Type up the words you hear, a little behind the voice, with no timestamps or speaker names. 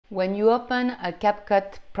When you open a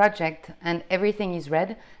CapCut project and everything is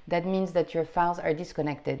red, that means that your files are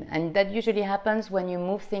disconnected. And that usually happens when you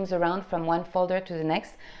move things around from one folder to the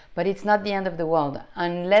next, but it's not the end of the world.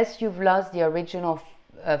 Unless you've lost the original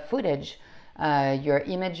footage, your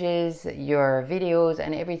images, your videos,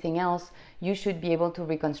 and everything else, you should be able to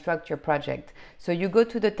reconstruct your project. So you go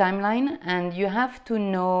to the timeline and you have to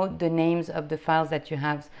know the names of the files that you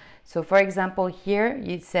have. So for example, here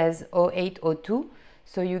it says 0802.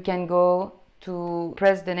 So you can go to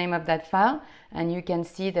press the name of that file and you can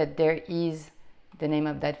see that there is the name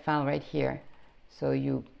of that file right here. So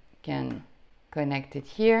you can connect it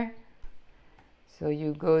here. So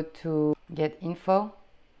you go to get info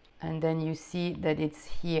and then you see that it's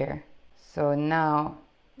here. So now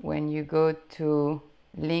when you go to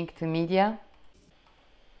link to media,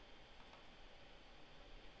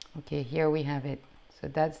 okay, here we have it. So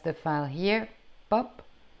that's the file here, pop.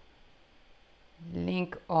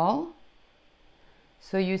 Link all.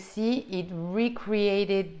 So you see it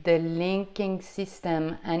recreated the linking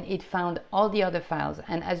system and it found all the other files,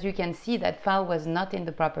 and as you can see, that file was not in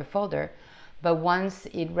the proper folder, but once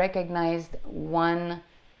it recognized one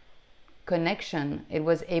connection, it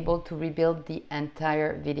was able to rebuild the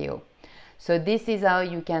entire video. So this is how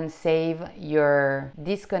you can save your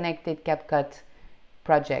disconnected CapCut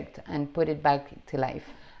project and put it back to life.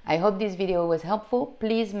 I hope this video was helpful.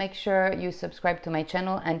 Please make sure you subscribe to my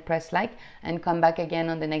channel and press like, and come back again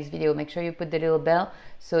on the next video. Make sure you put the little bell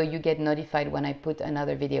so you get notified when I put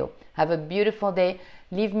another video. Have a beautiful day.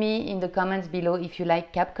 Leave me in the comments below if you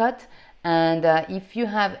like CapCut, and if you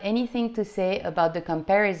have anything to say about the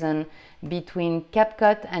comparison between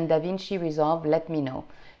CapCut and DaVinci Resolve, let me know,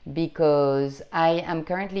 because I am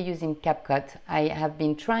currently using CapCut. I have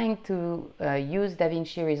been trying to use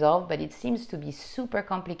DaVinci Resolve, but it seems to be super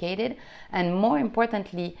complicated, and more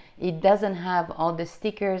importantly, it doesn't have all the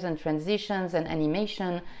stickers and transitions and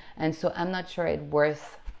animation, and so I'm not sure it's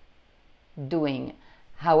worth doing.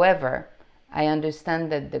 However, I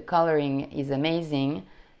understand that the coloring is amazing,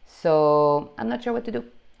 so I'm not sure what to do.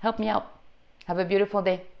 Help me out. Have a beautiful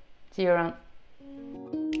day. See you around.